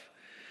himself.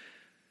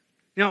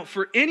 Now,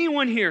 for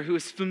anyone here who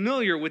is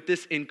familiar with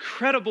this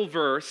incredible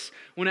verse,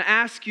 I want to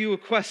ask you a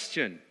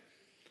question.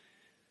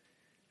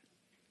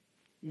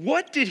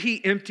 What did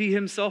he empty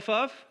himself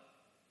of?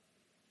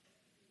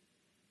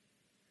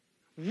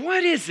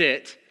 What is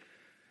it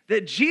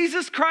that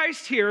Jesus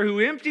Christ here,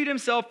 who emptied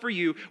himself for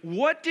you,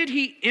 what did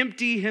he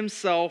empty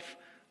himself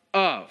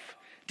of?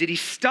 Did he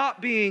stop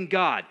being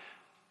God?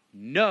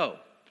 No.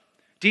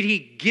 Did he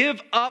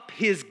give up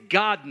his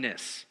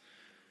godness?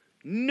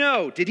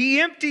 No. Did he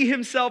empty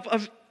himself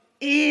of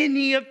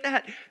any of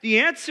that? The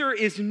answer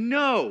is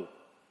no.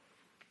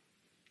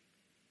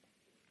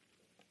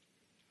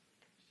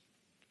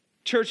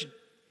 Church,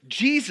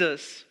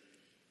 Jesus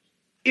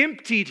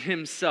emptied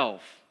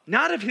himself,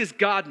 not of his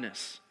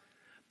godness,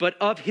 but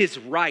of his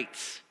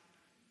rights.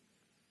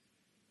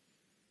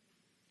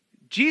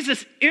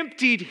 Jesus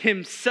emptied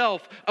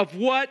himself of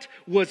what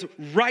was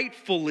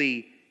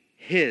rightfully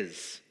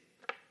his.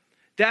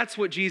 That's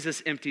what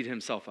Jesus emptied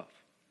himself of.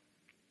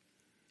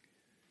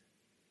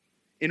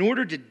 In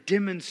order to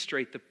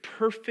demonstrate the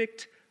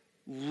perfect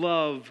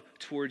love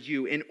toward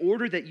you, in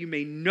order that you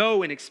may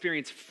know and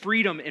experience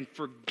freedom and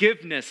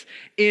forgiveness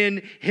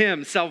in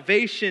him,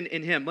 salvation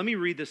in him. Let me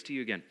read this to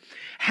you again.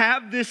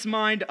 Have this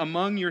mind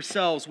among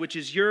yourselves, which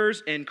is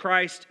yours in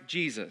Christ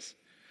Jesus,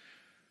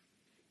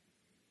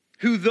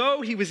 who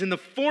though he was in the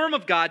form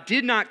of God,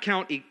 did not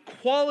count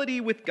equality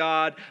with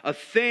God a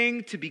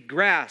thing to be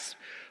grasped,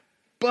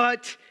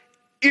 but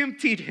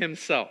emptied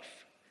himself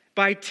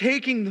by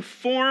taking the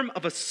form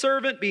of a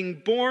servant, being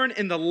born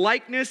in the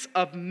likeness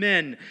of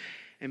men,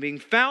 and being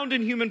found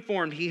in human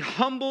form, he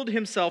humbled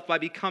himself by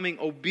becoming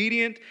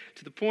obedient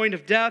to the point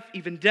of death,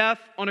 even death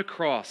on a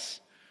cross.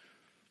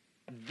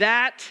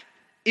 That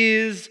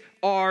is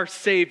our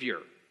Savior.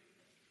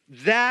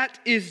 That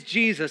is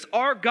Jesus.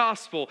 Our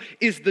gospel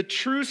is the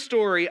true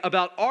story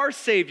about our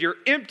Savior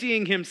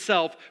emptying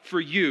himself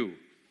for you.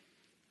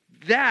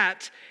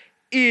 That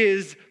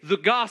is the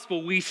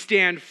gospel. We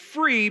stand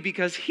free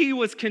because he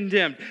was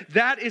condemned.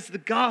 That is the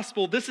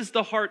gospel. This is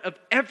the heart of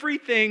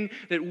everything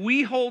that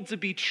we hold to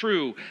be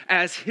true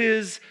as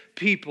his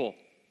people.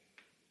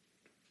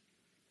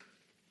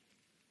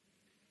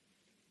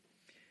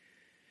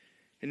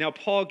 And now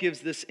Paul gives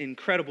this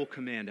incredible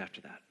command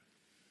after that.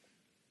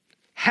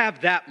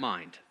 Have that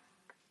mind.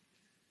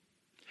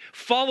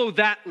 Follow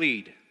that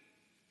lead.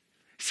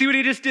 See what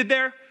he just did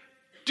there?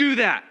 Do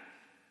that.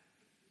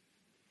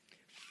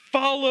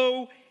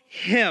 Follow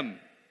him.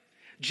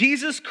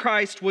 Jesus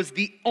Christ was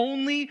the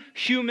only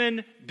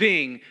human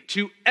being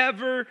to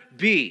ever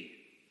be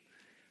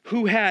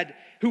who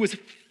was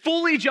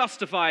fully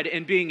justified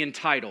in being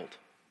entitled.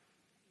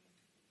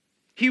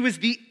 He was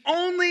the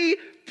only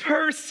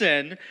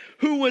person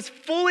who was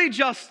fully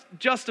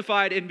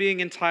justified in being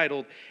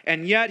entitled,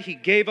 and yet he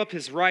gave up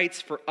his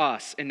rights for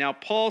us. And now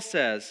Paul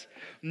says,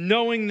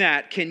 knowing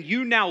that, can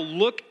you now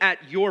look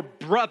at your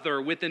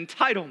brother with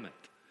entitlement?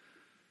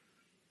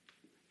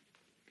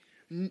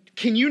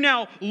 Can you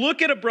now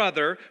look at a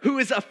brother who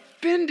is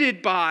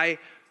offended by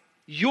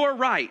your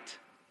right?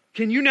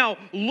 Can you now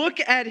look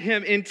at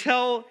him and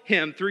tell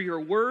him through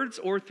your words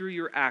or through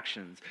your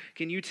actions?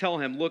 Can you tell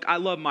him, look, I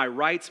love my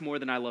rights more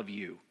than I love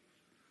you.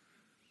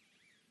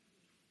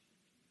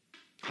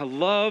 I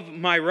love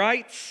my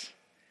rights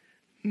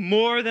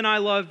more than I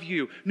love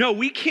you. No,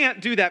 we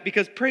can't do that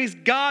because, praise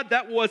God,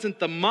 that wasn't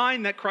the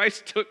mind that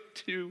Christ took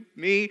to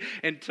me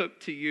and took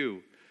to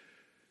you.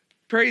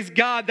 Praise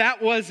God,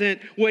 that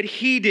wasn't what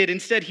he did.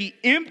 Instead, he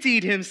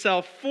emptied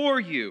himself for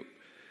you.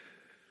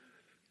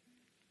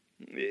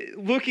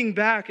 Looking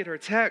back at our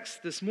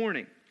text this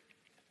morning,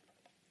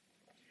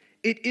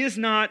 it is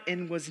not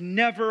and was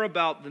never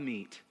about the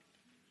meat.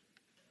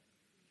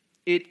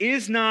 It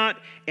is not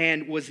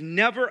and was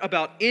never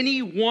about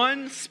any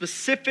one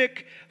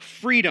specific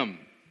freedom.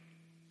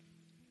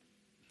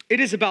 It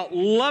is about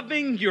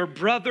loving your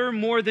brother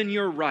more than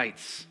your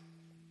rights.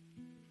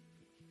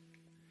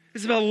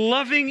 It's about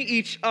loving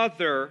each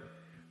other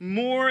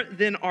more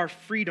than our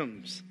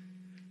freedoms.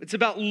 It's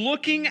about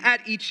looking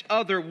at each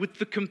other with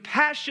the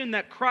compassion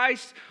that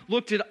Christ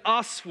looked at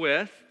us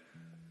with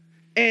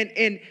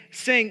and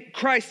saying,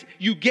 Christ,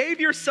 you gave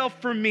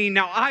yourself for me,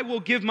 now I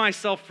will give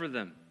myself for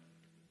them.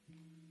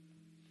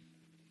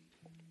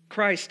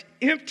 Christ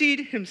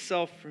emptied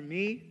himself for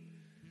me,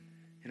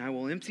 and I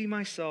will empty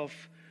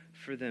myself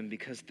for them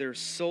because their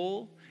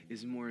soul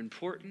is more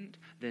important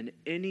than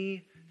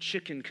any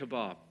chicken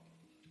kebab.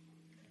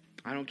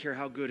 I don't care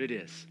how good it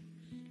is.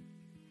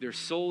 Their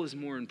soul is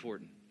more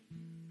important.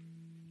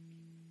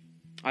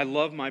 I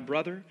love my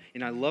brother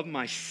and I love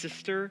my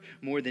sister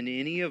more than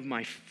any of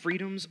my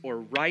freedoms or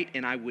right,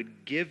 and I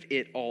would give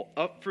it all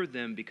up for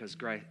them because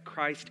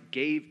Christ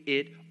gave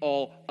it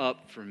all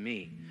up for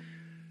me.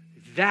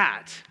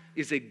 That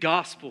is a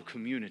gospel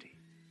community.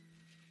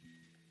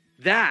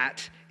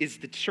 That is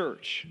the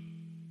church.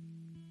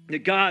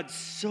 That God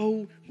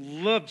so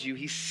loved you,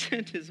 he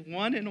sent his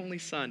one and only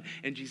Son,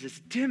 and Jesus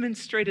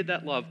demonstrated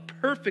that love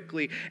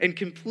perfectly and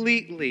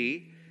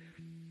completely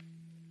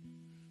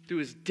through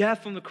his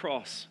death on the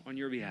cross on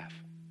your behalf.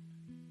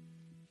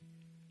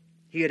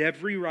 He had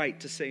every right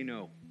to say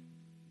no.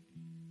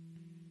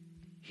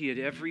 He had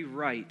every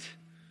right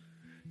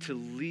to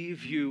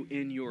leave you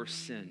in your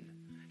sin.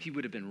 He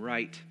would have been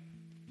right.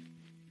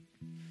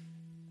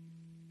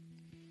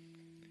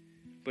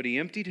 But he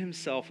emptied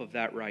himself of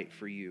that right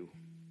for you.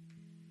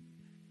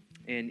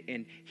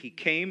 And he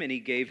came and he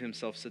gave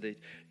himself so that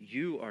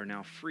you are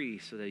now free,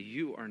 so that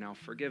you are now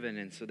forgiven,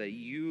 and so that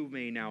you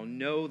may now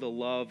know the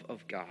love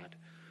of God.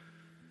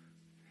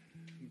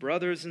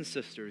 Brothers and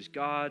sisters,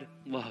 God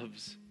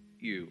loves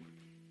you.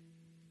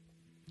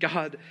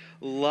 God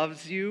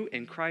loves you,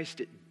 and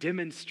Christ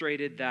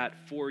demonstrated that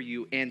for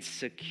you and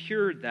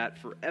secured that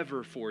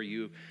forever for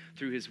you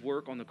through his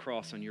work on the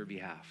cross on your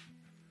behalf.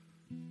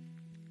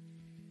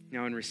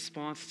 Now, in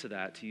response to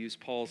that, to use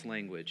Paul's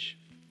language,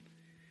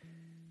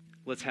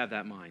 let's have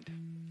that mind.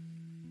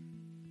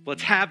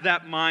 Let's have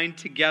that mind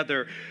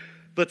together.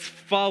 Let's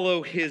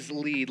follow his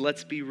lead.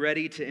 Let's be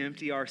ready to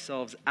empty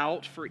ourselves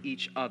out for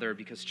each other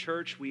because,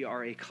 church, we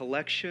are a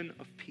collection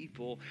of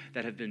people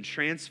that have been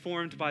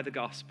transformed by the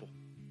gospel,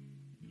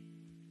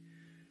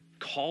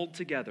 called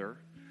together,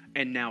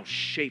 and now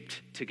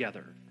shaped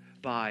together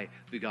by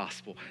the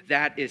gospel.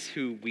 That is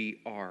who we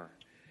are.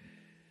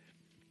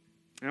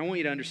 And I want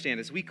you to understand,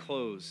 as we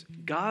close,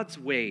 God's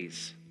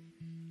ways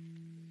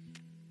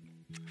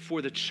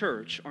for the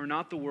church are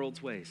not the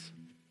world's ways.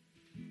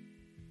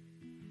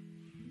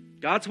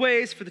 God's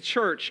ways for the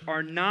church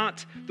are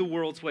not the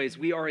world's ways.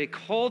 We are a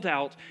called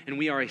out and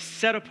we are a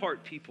set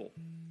apart people.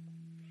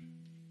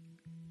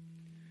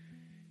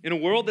 In a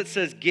world that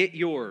says, get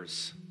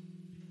yours,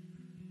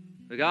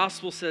 the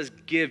gospel says,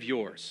 give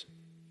yours.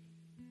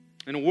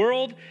 In a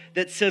world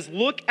that says,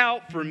 look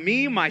out for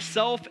me,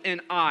 myself,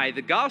 and I,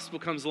 the gospel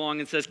comes along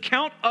and says,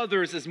 count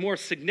others as more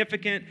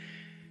significant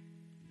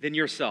than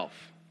yourself.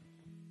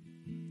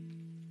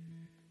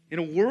 In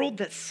a world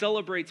that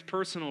celebrates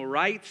personal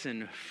rights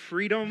and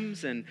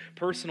freedoms and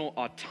personal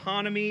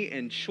autonomy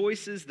and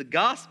choices, the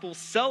gospel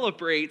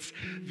celebrates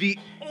the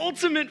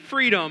ultimate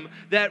freedom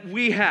that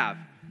we have.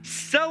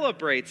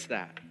 Celebrates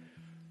that.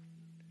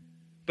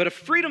 But a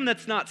freedom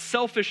that's not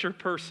selfish or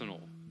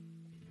personal.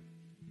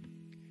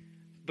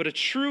 But a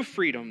true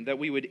freedom that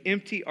we would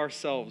empty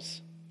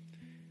ourselves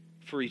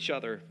for each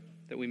other,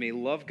 that we may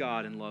love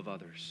God and love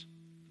others.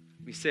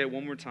 Let me say it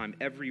one more time.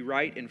 Every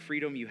right and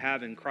freedom you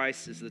have in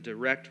Christ is the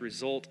direct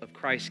result of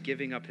Christ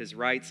giving up his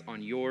rights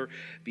on your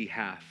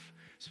behalf.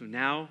 So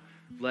now,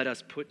 let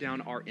us put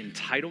down our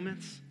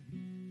entitlements.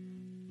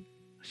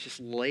 Let's just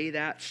lay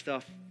that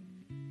stuff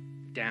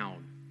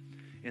down.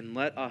 And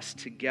let us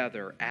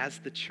together, as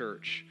the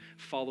church,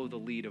 follow the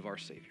lead of our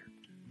Savior.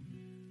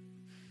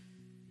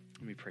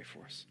 Let me pray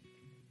for us.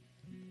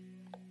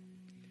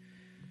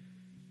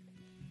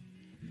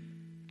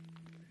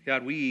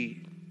 God,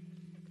 we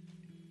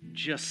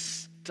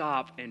just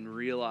stop and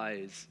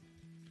realize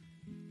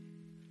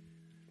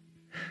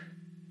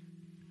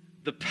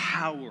the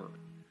power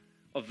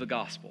of the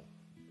gospel.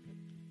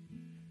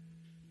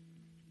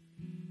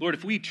 Lord,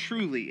 if we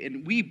truly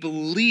and we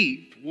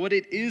believe what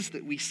it is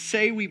that we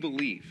say we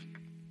believe,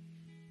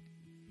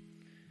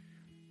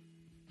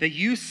 that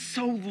you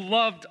so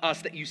loved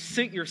us that you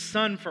sent your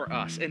Son for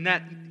us, and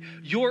that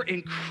your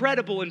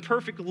incredible and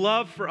perfect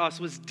love for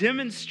us was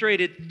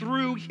demonstrated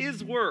through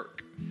his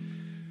work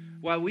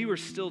while we were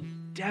still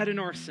dead in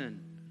our sin.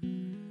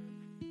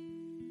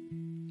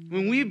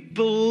 When we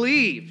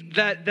believe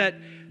that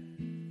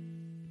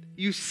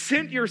you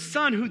sent your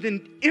Son, who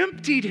then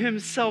emptied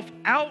himself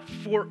out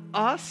for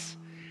us,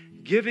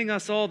 giving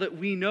us all that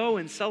we know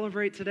and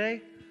celebrate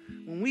today,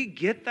 when we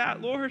get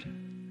that, Lord,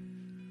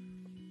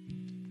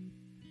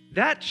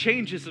 that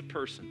changes a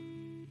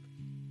person.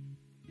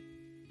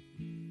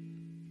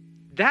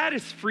 That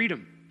is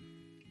freedom.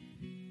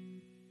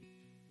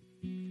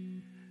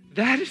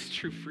 That is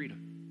true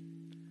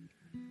freedom.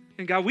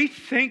 And God, we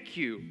thank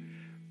you.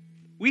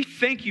 We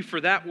thank you for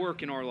that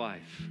work in our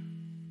life.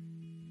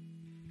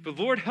 But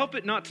Lord, help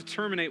it not to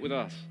terminate with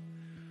us.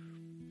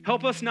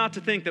 Help us not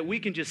to think that we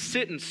can just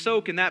sit and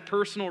soak in that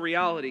personal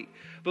reality.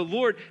 But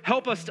Lord,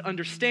 help us to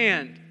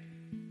understand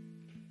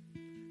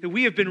that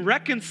we have been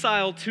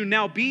reconciled to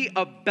now be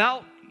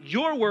about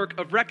your work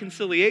of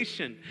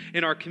reconciliation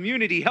in our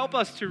community. Help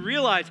us to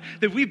realize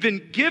that we've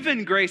been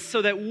given grace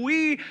so that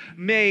we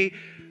may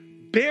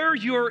bear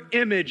your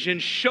image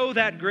and show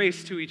that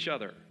grace to each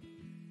other.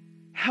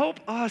 Help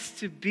us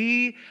to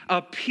be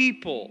a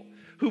people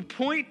who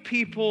point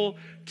people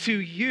to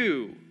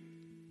you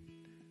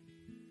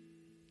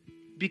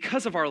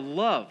because of our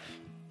love.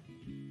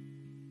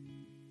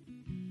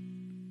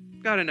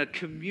 God, in a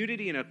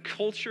community, in a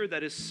culture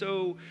that is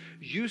so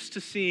used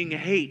to seeing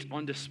hate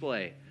on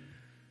display,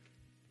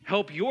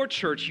 help your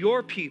church,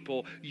 your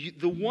people,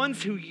 the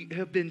ones who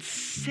have been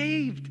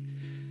saved,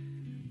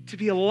 to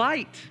be a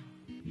light.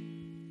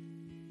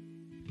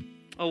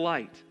 A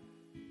light.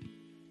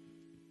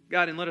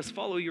 God, and let us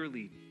follow your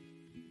lead.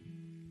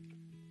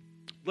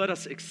 Let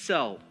us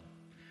excel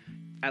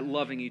at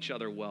loving each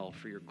other well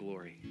for your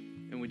glory.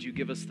 And would you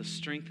give us the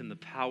strength and the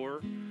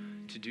power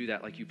to do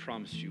that like you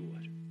promised you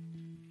would?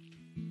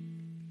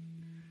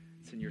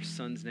 It's in your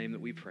Son's name that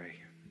we pray.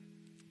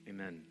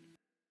 Amen.